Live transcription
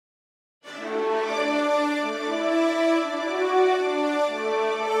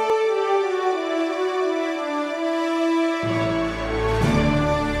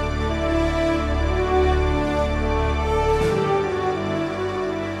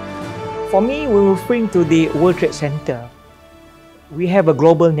For me, when referring to the World Trade Center, we have a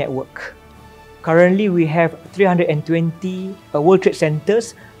global network. Currently, we have 320 World Trade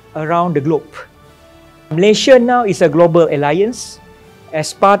Centers around the globe. Malaysia now is a global alliance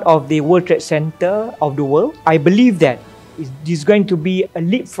as part of the World Trade Center of the world. I believe that it is going to be a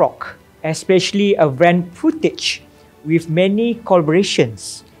leapfrog, especially a brand footage with many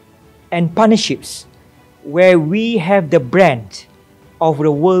collaborations and partnerships where we have the brand of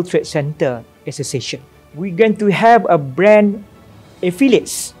the World Trade Center Association. We're going to have a brand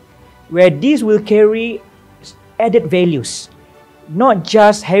affiliates where these will carry added values, not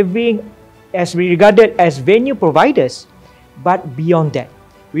just having as regarded as venue providers, but beyond that.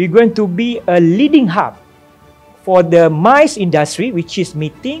 We're going to be a leading hub for the MICE industry, which is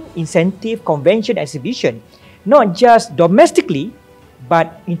meeting, incentive, convention, exhibition, not just domestically,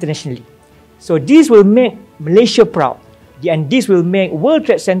 but internationally. So this will make Malaysia proud, and this will make World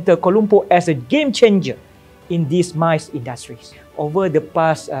Trade Center Kuala Lumpur as a game changer in these MICE industries. Over the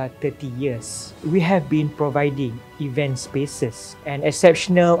past 30 years, we have been providing event spaces and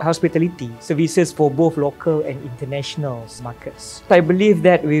exceptional hospitality services for both local and international markets. I believe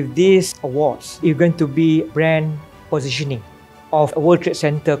that with these awards, it's going to be brand positioning of World Trade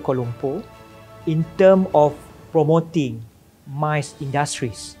Center Kuala Lumpur in terms of promoting MICE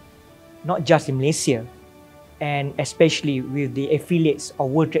industries, not just in Malaysia, and especially with the affiliates of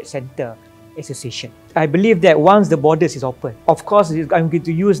World Trade Center Association. I believe that once the borders is open, of course, I'm going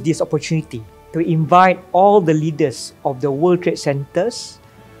to use this opportunity to invite all the leaders of the World Trade Centers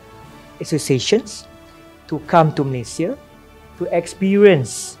associations to come to Malaysia to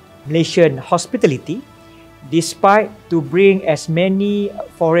experience Malaysian hospitality, despite to bring as many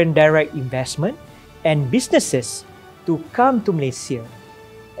foreign direct investment and businesses to come to Malaysia.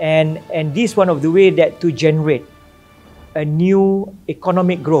 And this is one of the ways that to generate a new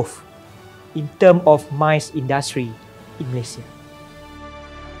economic growth in terms of MICE industry in Malaysia.